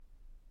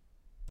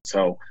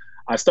So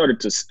I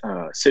started to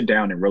sit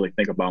down and really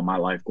think about my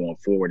life going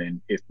forward. And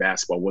if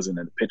basketball wasn't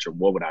in the picture,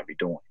 what would I be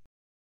doing?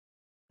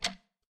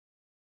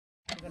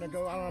 We're going to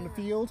go out on the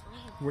field.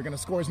 We're going to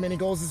score as many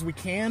goals as we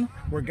can.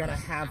 We're going to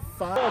have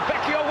fun. Oh,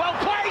 Vecchio well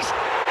placed.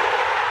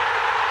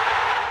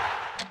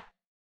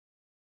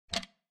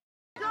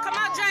 Come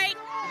on, Jake.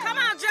 Come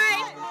on,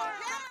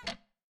 Jake.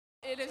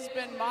 It has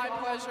been my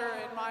pleasure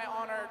and my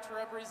honor to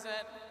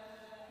represent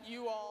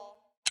you all.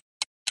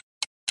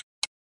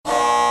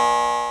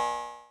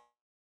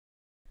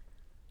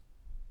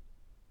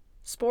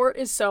 Sport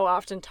is so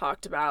often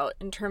talked about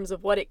in terms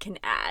of what it can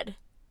add.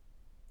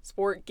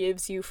 Sport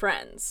gives you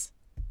friends.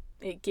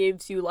 It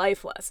gives you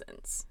life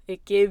lessons.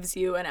 It gives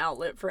you an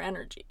outlet for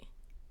energy.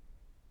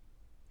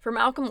 For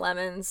Malcolm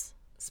Lemons,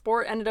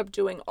 sport ended up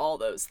doing all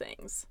those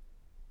things.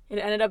 It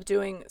ended up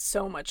doing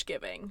so much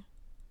giving.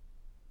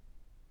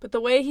 But the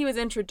way he was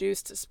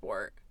introduced to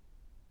sport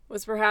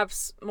was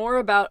perhaps more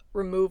about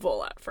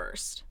removal at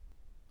first,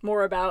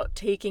 more about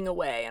taking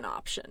away an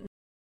option.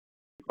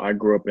 I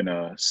grew up in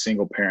a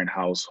single parent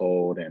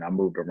household and I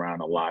moved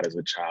around a lot as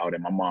a child.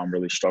 And my mom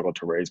really struggled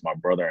to raise my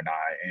brother and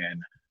I.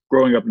 And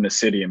growing up in the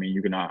city, I mean,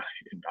 you can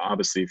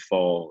obviously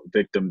fall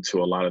victim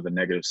to a lot of the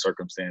negative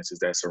circumstances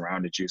that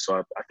surrounded you. So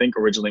I think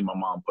originally my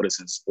mom put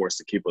us in sports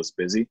to keep us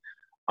busy.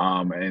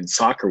 And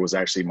soccer was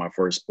actually my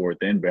first sport,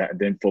 then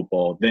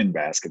football, then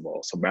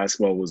basketball. So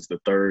basketball was the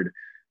third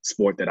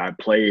sport that I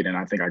played. And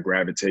I think I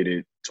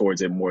gravitated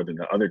towards it more than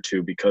the other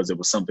two because it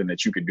was something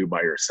that you could do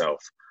by yourself.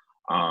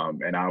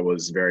 And I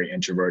was very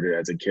introverted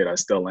as a kid. I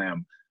still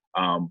am.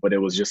 But it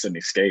was just an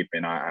escape.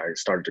 And I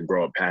started to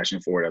grow a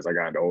passion for it as I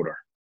got older.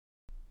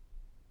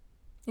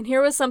 And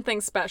here was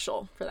something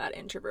special for that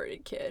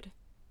introverted kid,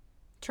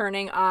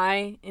 turning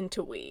I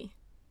into we.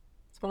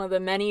 It's one of the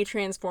many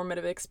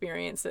transformative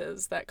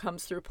experiences that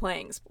comes through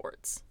playing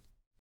sports.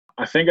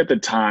 I think at the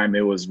time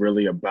it was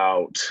really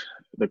about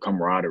the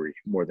camaraderie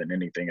more than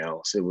anything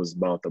else. It was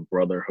about the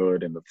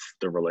brotherhood and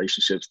the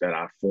relationships that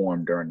I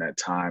formed during that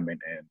time and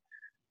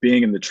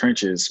being in the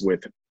trenches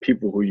with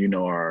people who,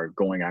 are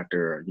going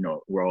after,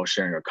 we're all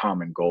sharing a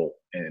common goal,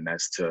 and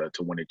that's to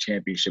win a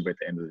championship at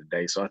the end of the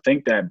day. So I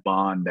think that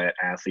bond that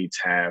athletes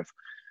have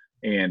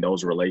and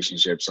those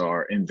relationships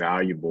are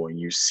invaluable. And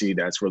you see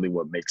that's really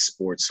what makes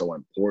sports so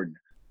important.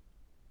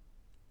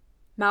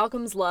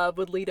 Malcolm's love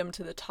would lead him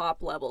to the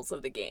top levels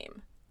of the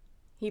game.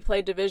 He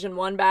played Division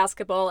I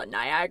basketball at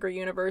Niagara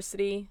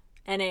University,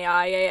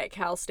 NAIA at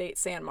Cal State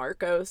San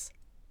Marcos,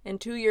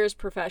 and 2 years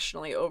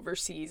professionally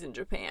overseas in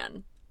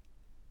Japan.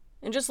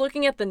 And just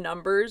looking at the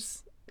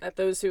numbers, at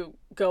those who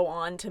go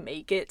on to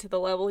make it to the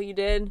level he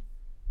did,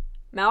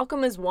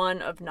 Malcolm is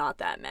one of not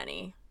that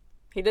many.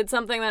 He did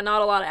something that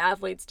not a lot of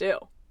athletes do.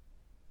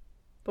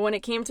 But when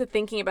it came to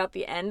thinking about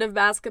the end of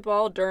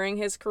basketball during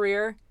his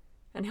career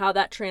and how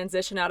that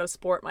transition out of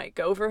sport might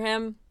go for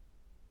him,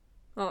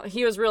 well,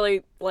 he was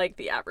really like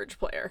the average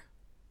player.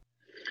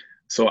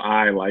 So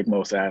I, like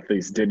most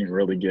athletes, didn't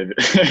really give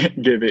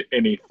it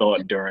any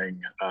thought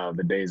during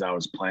the days I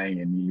was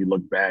playing. And you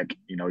look back,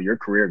 your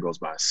career goes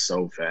by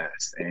so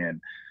fast. And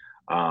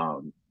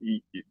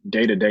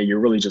day to day,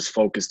 you're really just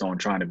focused on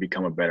trying to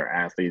become a better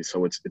athlete.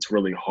 So it's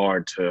really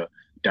hard to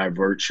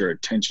divert your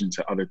attention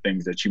to other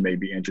things that you may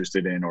be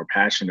interested in or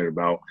passionate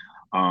about.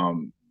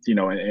 And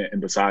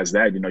besides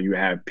that, you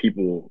have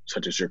people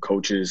such as your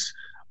coaches,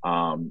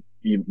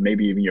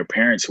 maybe even your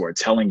parents who are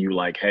telling you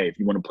like, hey, if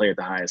you want to play at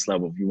the highest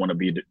level, if you want to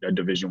be a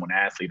Division I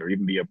athlete or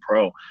even be a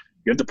pro,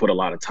 you have to put a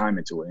lot of time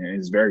into it. And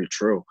it's very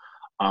true.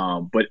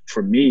 But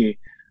for me,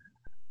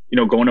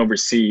 going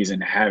overseas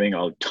and having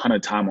a ton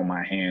of time on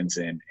my hands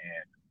and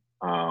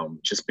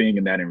just being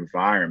in that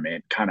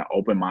environment kind of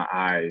opened my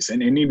eyes.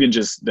 And even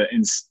just the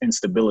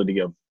instability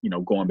of,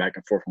 going back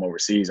and forth from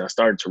overseas, I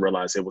started to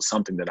realize it was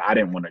something that I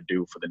didn't want to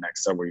do for the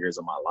next several years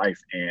of my life.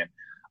 And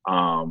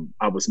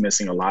I was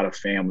missing a lot of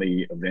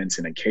family events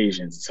and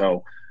occasions.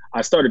 So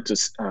I started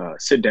to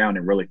sit down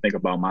and really think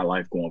about my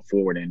life going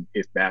forward. And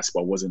if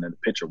basketball wasn't in the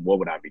picture, what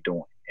would I be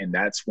doing? And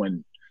that's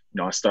when,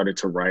 I started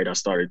to write, I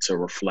started to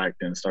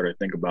reflect and started to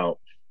think about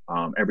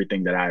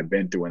everything that I had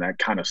been through. And that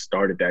kind of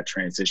started that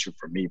transition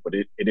for me, but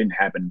it didn't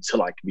happen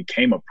until I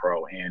became a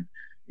pro. And,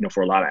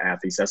 for a lot of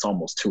athletes, that's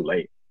almost too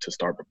late to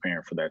start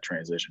preparing for that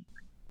transition.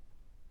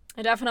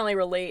 I definitely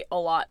relate a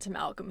lot to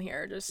Malcolm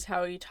here, just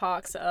how he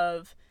talks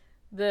of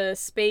the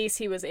space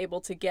he was able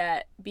to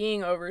get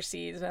being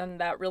overseas, and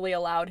that really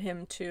allowed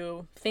him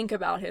to think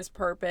about his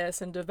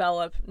purpose and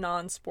develop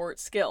non-sport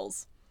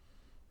skills.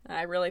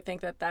 I really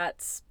think that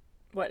that's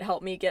what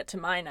helped me get to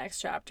my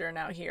next chapter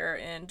now here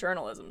in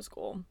journalism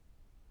school.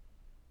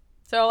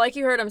 So like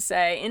you heard him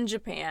say, in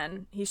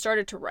Japan, he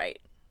started to write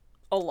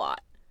a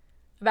lot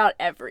about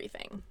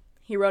everything.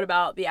 He wrote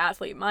about the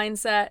athlete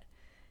mindset,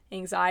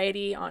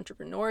 anxiety,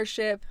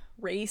 entrepreneurship,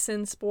 race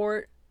in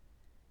sport.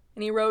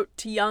 And he wrote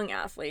to young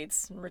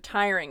athletes,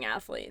 retiring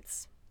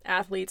athletes,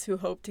 athletes who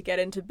hope to get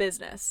into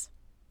business.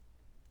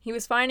 He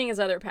was finding his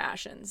other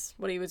passions,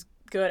 what he was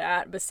good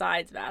at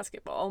besides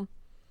basketball,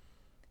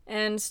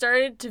 and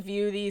started to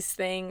view these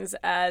things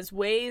as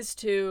ways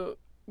to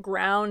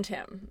ground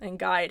him and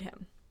guide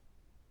him,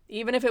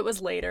 even if it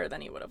was later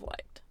than he would have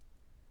liked.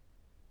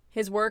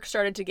 His work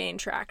started to gain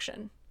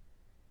traction.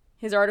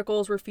 His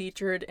articles were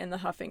featured in the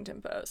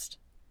Huffington Post.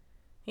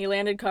 He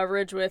landed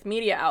coverage with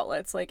media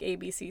outlets like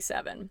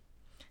ABC7, and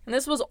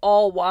this was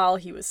all while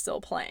he was still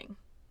playing.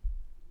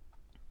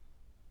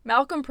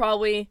 Malcolm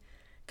probably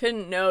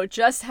couldn't know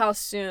just how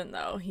soon,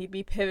 though, he'd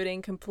be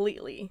pivoting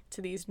completely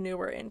to these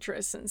newer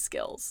interests and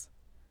skills.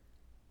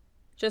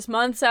 Just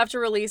months after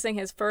releasing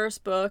his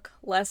first book,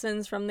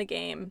 Lessons from the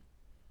Game,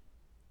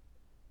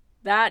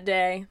 that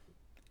day,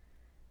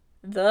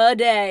 the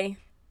day,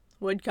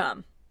 would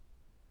come.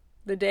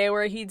 The day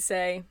where he'd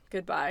say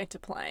goodbye to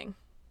playing.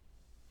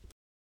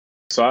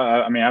 So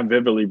I mean, I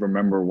vividly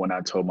remember when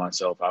I told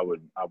myself I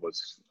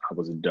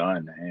was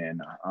done,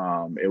 and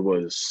it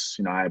was,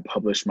 you know, I had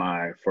published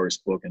my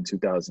first book in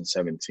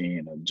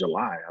 2017, in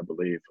July, I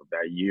believe, of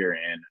that year,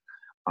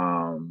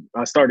 and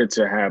I started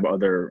to have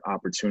other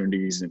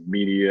opportunities in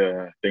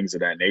media, things of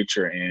that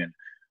nature, and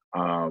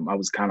I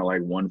was kind of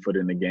like one foot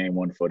in the game,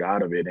 one foot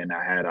out of it, and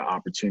I had an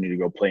opportunity to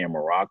go play in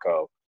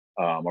Morocco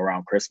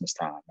around Christmas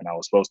time, and I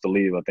was supposed to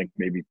leave, I think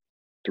maybe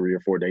 3 or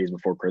 4 days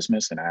before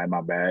Christmas, and I had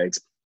my bags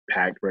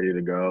packed, ready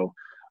to go.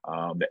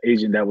 The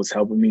agent that was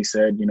helping me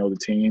said, you know, the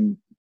team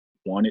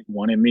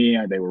wanted me.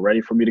 They were ready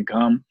for me to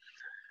come.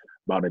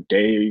 About a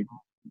day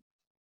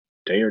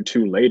or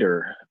two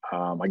later,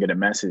 I get a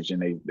message,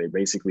 and they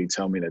basically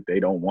tell me that they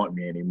don't want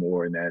me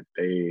anymore and that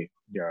they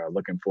are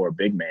looking for a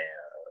big man.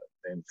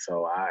 And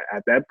so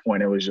at that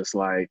point, it was just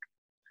like,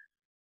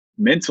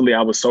 mentally,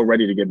 I was so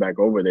ready to get back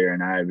over there,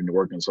 and I had been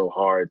working so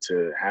hard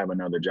to have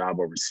another job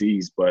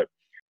overseas, but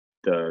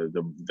the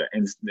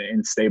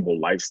unstable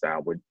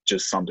lifestyle was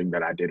just something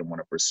that I didn't want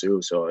to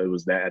pursue. So it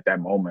was that at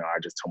that moment, I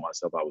just told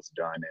myself I was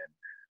done,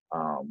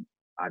 and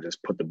I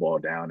just put the ball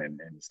down and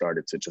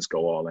started to just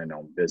go all in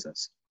on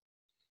business.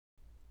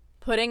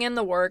 Putting in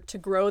the work to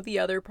grow the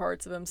other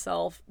parts of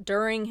himself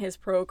during his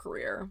pro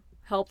career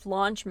helped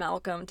launch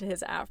Malcolm to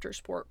his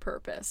after-sport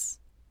purpose,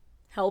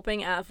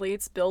 helping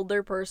athletes build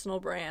their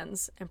personal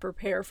brands and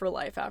prepare for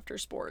life after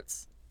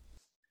sports.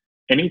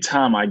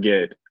 Anytime I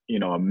get, you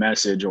know, a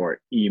message or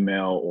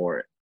email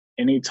or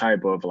any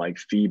type of like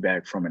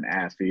feedback from an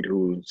athlete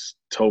who's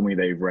told me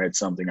they've read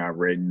something I've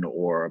written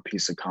or a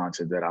piece of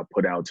content that I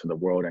put out to the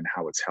world and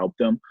how it's helped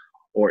them,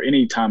 or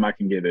anytime I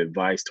can give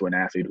advice to an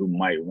athlete who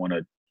might want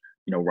to,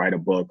 you know, write a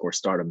book or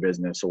start a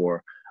business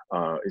or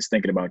is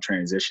thinking about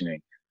transitioning,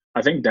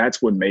 I think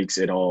that's what makes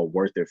it all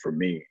worth it for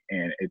me.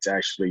 And it's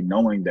actually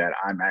knowing that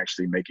I'm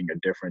actually making a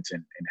difference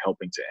in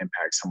helping to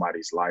impact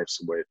somebody's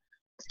lives with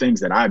things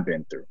that I've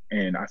been through.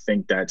 And I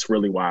think that's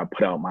really why I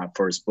put out my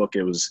first book.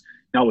 I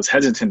was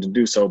hesitant to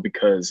do so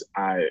because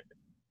I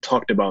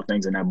talked about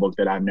things in that book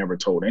that I've never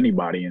told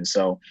anybody. And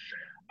so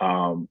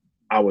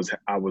I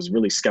was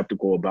really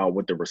skeptical about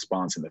what the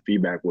response and the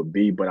feedback would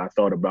be, but I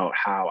thought about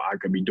how I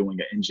could be doing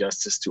an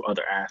injustice to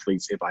other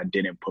athletes if I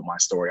didn't put my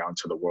story out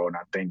into the world. And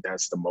I think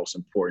that's the most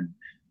important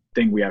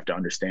thing we have to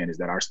understand, is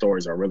that our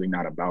stories are really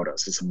not about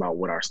us. It's about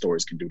what our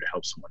stories can do to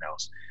help someone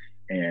else.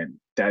 And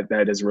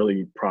that is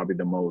really probably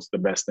the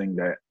best thing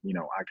that, you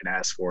know, I can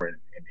ask for in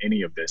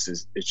any of this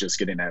is just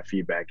getting that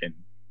feedback and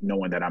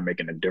knowing that I'm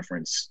making a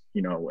difference,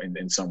 you know,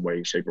 in some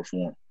way, shape, or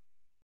form.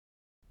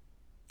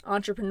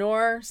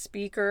 Entrepreneur,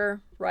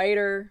 speaker,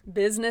 writer,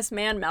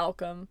 businessman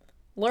Malcolm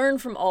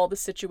learned from all the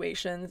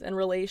situations and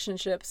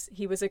relationships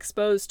he was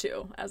exposed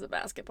to as a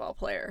basketball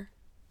player.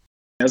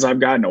 As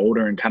I've gotten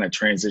older and kind of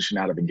transitioned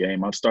out of the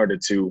game, I've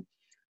started to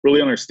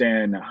really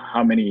understand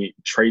how many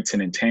traits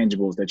and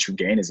intangibles that you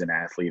gain as an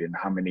athlete, and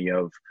how many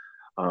of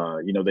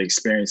the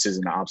experiences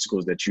and the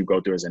obstacles that you go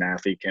through as an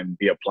athlete can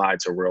be applied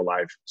to real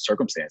life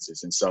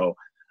circumstances. And so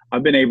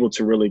I've been able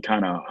to really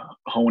kind of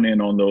hone in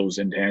on those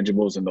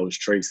intangibles and those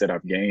traits that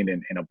I've gained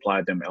and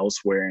apply them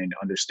elsewhere, and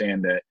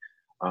understand that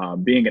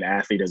being an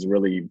athlete has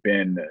really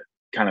been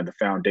kind of the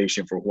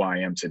foundation for who I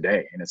am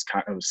today. And it's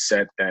kind of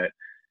set that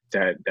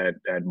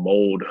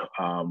mold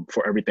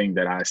for everything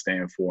that I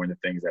stand for and the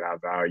things that I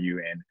value,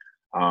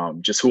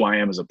 and just who I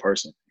am as a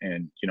person.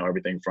 And, you know,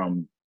 everything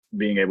from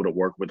being able to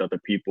work with other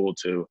people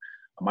to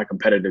my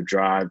competitive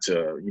drive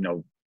to, you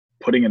know,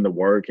 putting in the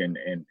work and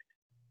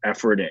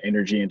effort and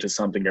energy into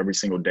something every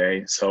single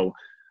day. So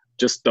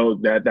just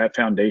that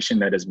foundation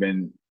that has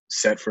been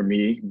set for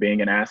me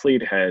being an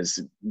athlete has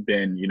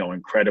been, you know,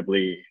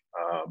 incredibly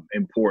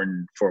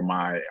important for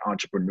my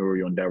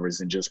entrepreneurial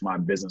endeavors and just my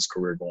business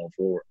career going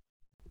forward.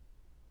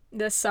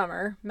 This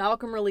summer,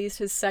 Malcolm released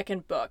his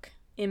second book,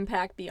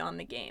 Impact Beyond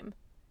the Game.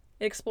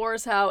 It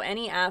explores how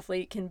any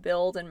athlete can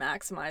build and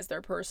maximize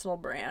their personal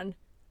brand,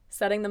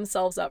 setting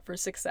themselves up for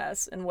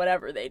success in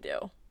whatever they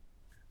do.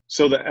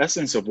 So the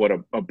essence of what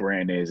a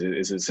brand is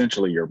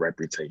essentially your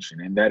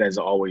reputation, and that has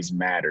always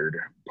mattered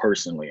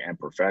personally and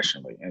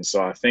professionally. And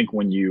so I think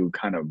when you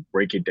kind of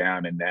break it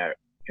down in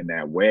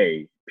that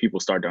way,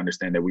 people start to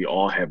understand that we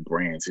all have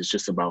brands. It's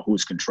just about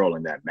who's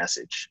controlling that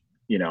message,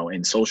 you know.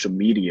 And social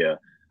media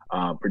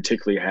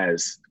particularly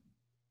has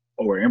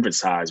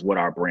overemphasized what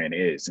our brand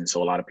is. And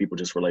so a lot of people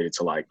just relate it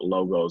to like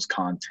logos,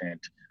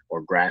 content,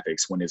 or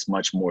graphics, when it's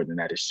much more than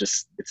that.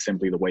 It's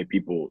simply the way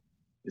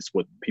it's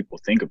what people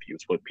think of you.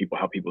 It's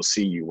how people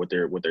see you, what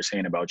they're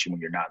saying about you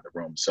when you're not in the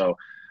room. So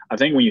I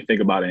think when you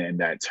think about it in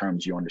that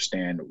terms, you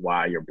understand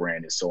why your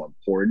brand is so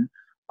important,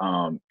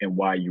 and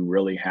why you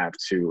really have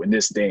to, in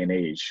this day and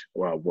age,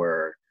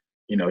 where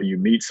you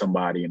meet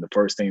somebody and the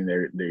first thing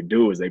they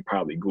do is they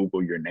probably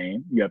Google your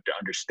name. You have to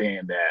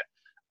understand that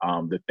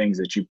the things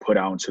that you put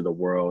out into the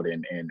world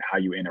and how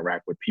you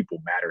interact with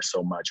people matter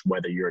so much,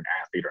 whether you're an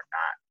athlete or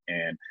not.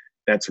 And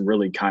that's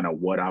really kind of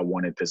what I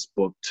wanted this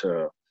book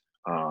to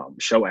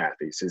show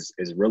athletes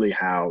is really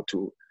how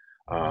to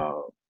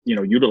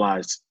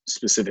utilize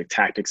specific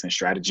tactics and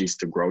strategies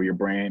to grow your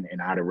brand,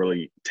 and how to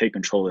really take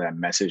control of that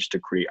message to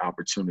create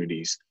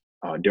opportunities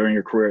during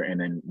your career and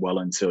then well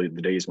until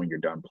the days when you're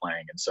done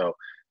playing. And so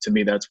to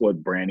me, that's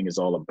what branding is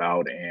all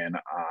about. And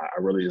I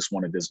really just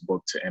wanted this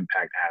book to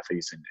impact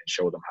athletes and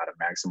show them how to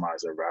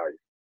maximize their value.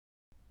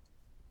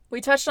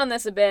 We touched on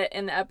this a bit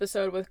in the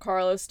episode with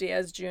Carlos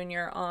Diaz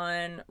Jr.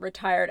 on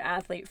retired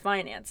athlete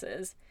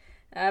finances.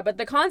 But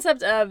the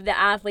concept of the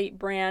athlete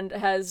brand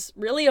has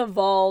really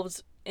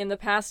evolved in the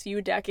past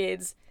few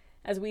decades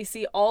as we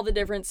see all the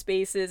different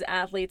spaces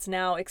athletes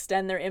now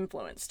extend their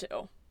influence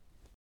to.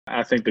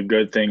 I think the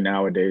good thing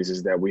nowadays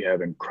is that we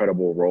have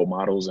incredible role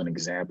models and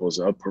examples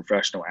of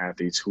professional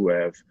athletes who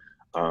have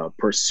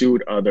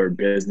pursued other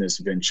business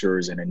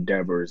ventures and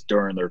endeavors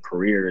during their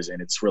careers.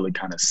 And it's really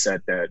kind of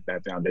set that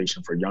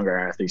foundation for younger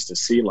athletes to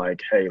see,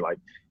 like, hey, like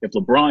if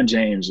LeBron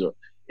James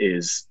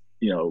is,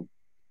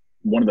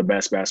 one of the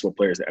best basketball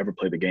players to ever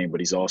play the game, but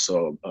he's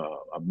also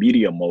a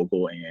media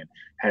mogul and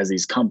has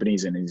these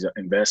companies and these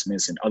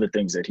investments and other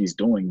things that he's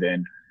doing,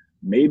 then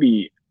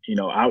maybe,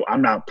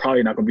 I'm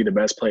probably not going to be the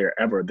best player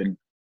ever. Then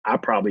I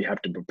probably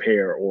have to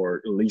prepare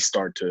or at least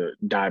start to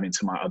dive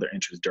into my other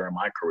interests during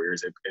my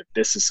careers if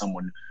this is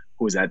someone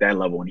who is at that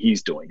level and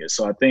he's doing it.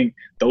 So I think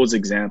those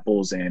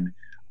examples and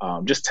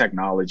just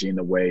technology and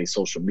the way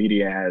social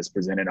media has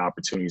presented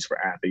opportunities for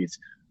athletes,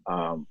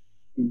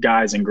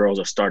 guys and girls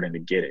are starting to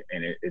get it.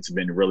 And it's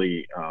been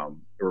really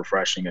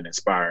refreshing and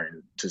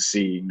inspiring to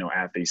see,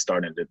 athletes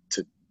starting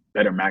to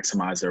better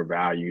maximize their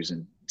values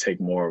and take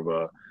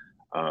more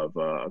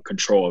of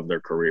control of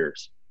their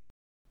careers.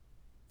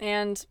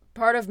 And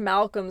part of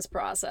Malcolm's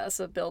process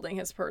of building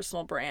his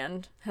personal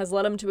brand has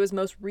led him to his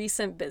most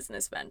recent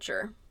business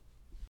venture.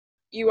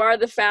 You are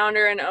the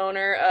founder and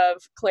owner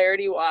of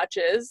Clarity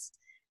Watches.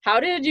 How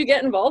did you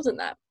get involved in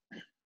that?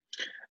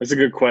 That's a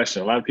good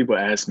question. A lot of people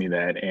ask me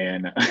that.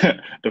 And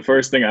the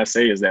first thing I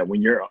say is that when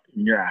you're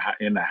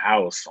in the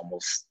house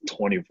almost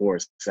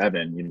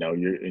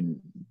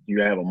 24/7,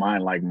 you have a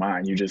mind like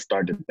mine, you just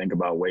start to think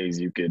about ways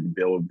you could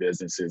build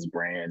businesses,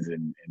 brands,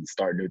 and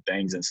start new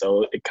things. And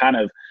so it kind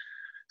of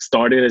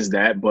started as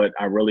that, but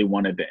I really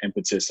wanted the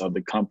impetus of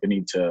the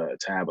company to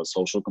have a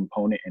social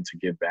component and to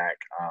give back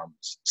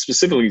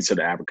specifically to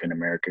the African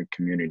American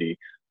community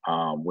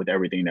with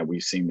everything that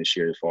we've seen this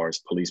year as far as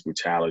police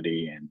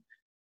brutality and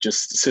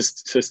just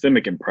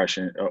systemic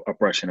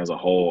oppression as a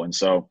whole. And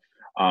so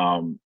I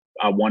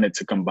wanted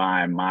to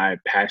combine my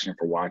passion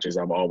for watches.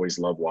 I've always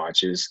loved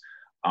watches,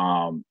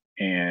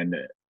 and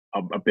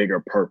a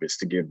bigger purpose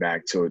to give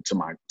back to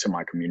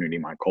my community,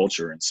 my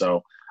culture. And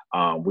so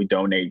we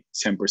donate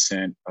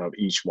 10% of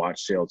each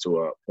watch sale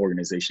to an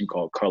organization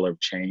called Color of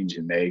Change,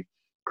 and they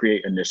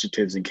create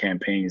initiatives and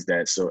campaigns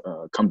that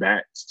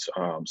combat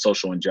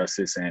social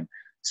injustice and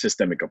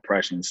systemic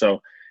oppression.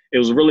 So it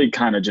was really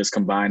kind of just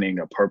combining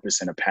a purpose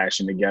and a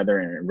passion together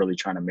and really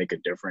trying to make a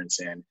difference.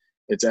 And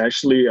it's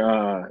actually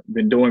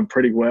been doing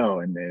pretty well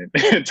and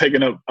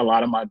taking up a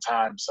lot of my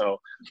time. So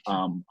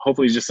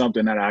hopefully it's just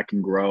something that I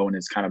can grow, and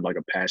it's kind of like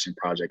a passion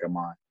project of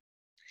mine.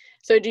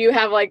 So do you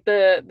have like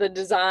the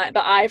design,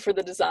 the eye for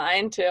the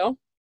design too?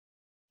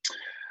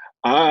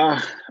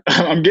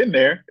 I'm getting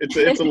there. It's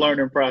a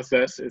learning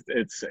process.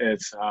 It's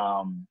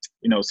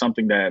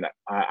something that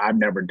I've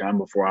never done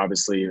before,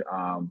 obviously.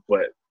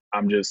 But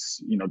I'm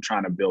just,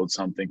 trying to build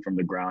something from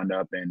the ground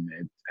up, and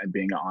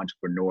being an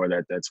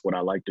entrepreneur, that's what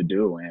I like to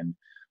do. And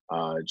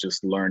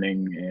just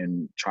learning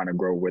and trying to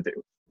grow with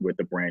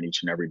the brand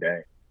each and every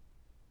day.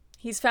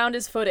 He's found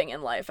his footing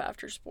in life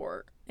after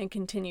sport and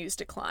continues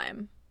to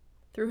climb.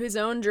 Through his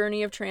own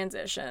journey of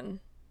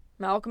transition,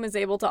 Malcolm is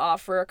able to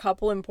offer a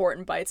couple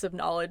important bites of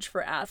knowledge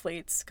for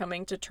athletes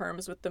coming to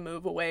terms with the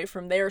move away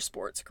from their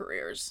sports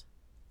careers.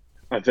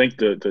 I think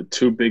the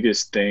two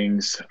biggest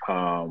things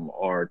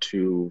are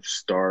to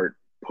start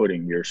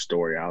putting your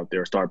story out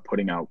there, start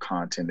putting out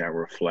content that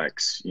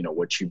reflects,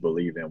 what you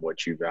believe in,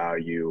 what you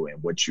value,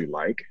 and what you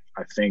like.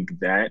 I think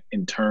that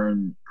in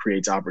turn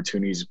creates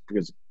opportunities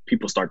because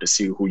people start to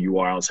see who you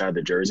are outside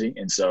the jersey.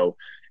 And so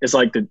it's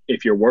like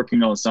if you're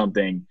working on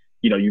something,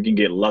 you can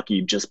get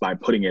lucky just by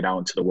putting it out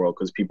into the world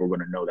because people are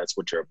going to know that's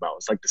what you're about.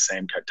 It's like the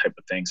same type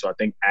of thing. So I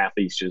think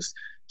athletes just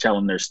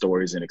telling their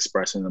stories and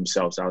expressing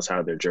themselves outside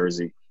of their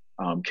jersey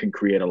can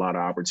create a lot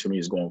of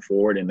opportunities going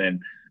forward. And then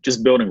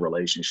just building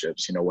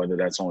relationships, whether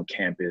that's on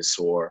campus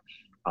or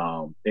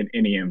in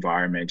any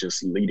environment,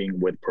 just leading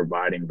with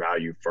providing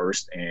value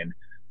first and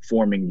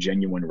forming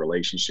genuine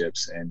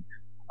relationships and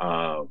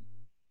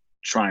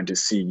trying to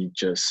see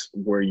just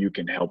where you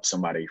can help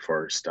somebody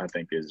first, I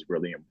think is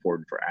really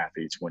important for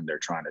athletes when they're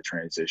trying to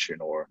transition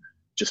or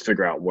just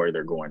figure out where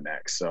they're going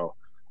next. So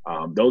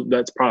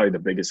that's probably the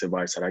biggest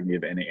advice that I can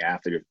give any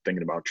athlete if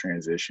thinking about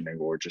transitioning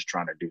or just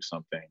trying to do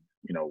something,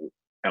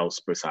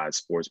 else besides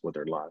sports with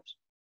their lives.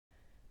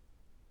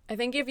 I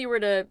think if you were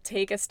to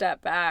take a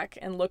step back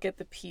and look at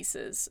the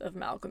pieces of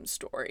Malcolm's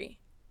story,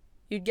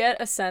 you'd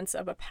get a sense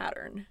of a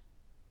pattern.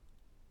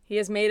 He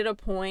has made it a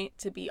point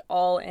to be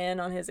all in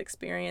on his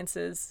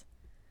experiences.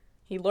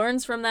 He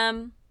learns from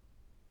them,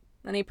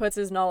 and he puts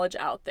his knowledge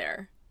out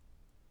there.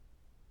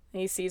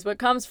 He sees what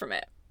comes from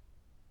it.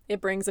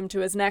 It brings him to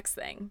his next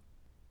thing.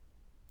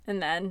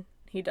 And then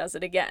he does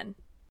it again.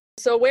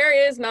 So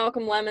where is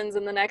Malcolm Lemons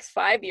in the next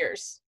 5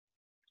 years?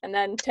 And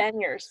then 10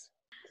 years?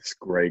 It's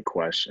a great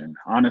question.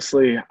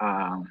 Honestly,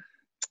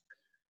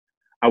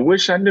 I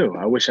wish I knew.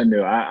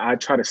 I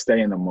try to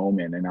stay in the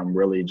moment, and I'm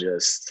really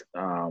just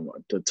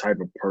the type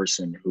of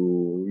person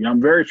who,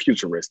 I'm very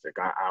futuristic.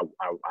 I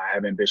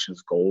have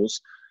ambitious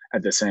goals.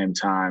 At the same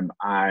time,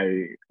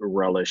 I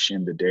relish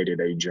in the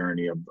day-to-day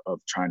journey of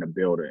trying to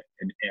build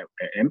an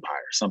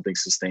empire, something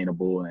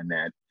sustainable and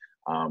that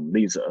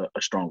leaves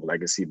a strong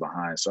legacy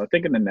behind. So I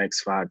think in the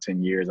next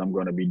 5-10 years, I'm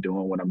going to be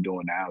doing what I'm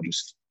doing now,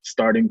 just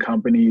starting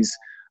companies,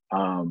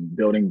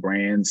 building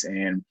brands,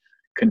 and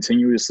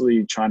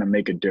continuously trying to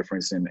make a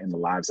difference in the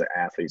lives of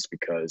athletes,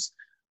 because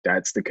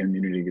that's the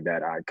community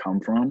that I come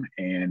from,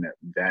 and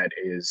that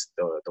is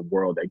the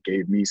world that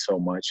gave me so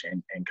much,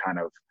 and kind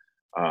of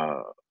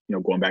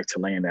going back to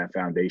laying that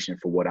foundation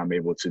for what I'm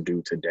able to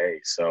do today.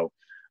 So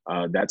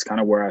that's kind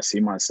of where I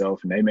see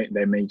myself, and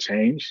they may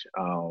change,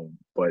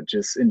 but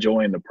just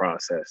enjoying the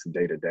process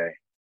day to day.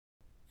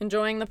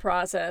 Enjoying the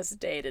process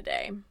day to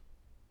day.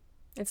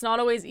 It's not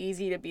always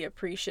easy to be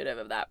appreciative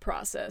of that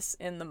process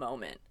in the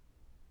moment.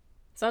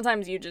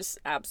 Sometimes you just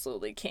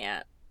absolutely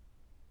can't.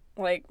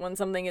 Like when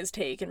something is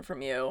taken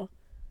from you,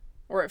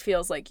 or it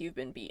feels like you've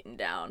been beaten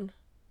down.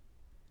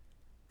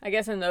 I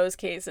guess in those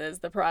cases,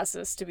 the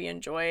process to be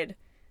enjoyed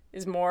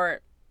is more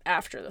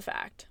after the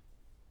fact.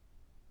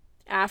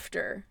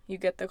 After you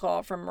get the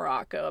call from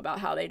Morocco about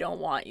how they don't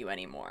want you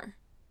anymore.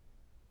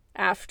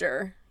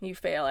 After you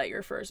fail at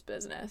your first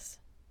business.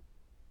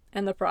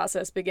 And the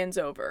process begins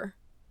over,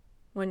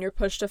 when you're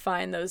pushed to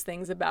find those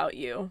things about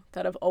you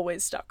that have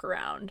always stuck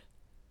around.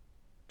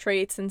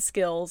 Traits and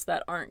skills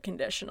that aren't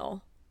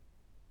conditional.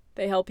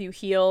 They help you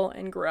heal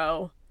and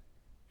grow,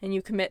 and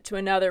you commit to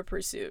another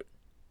pursuit,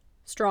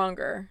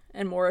 stronger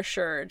and more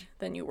assured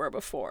than you were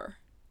before.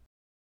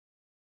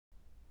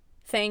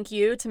 Thank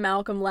you to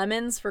Malcolm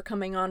Lemons for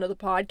coming onto the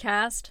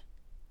podcast,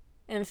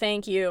 and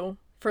thank you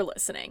for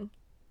listening.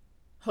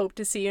 Hope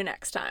to see you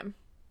next time.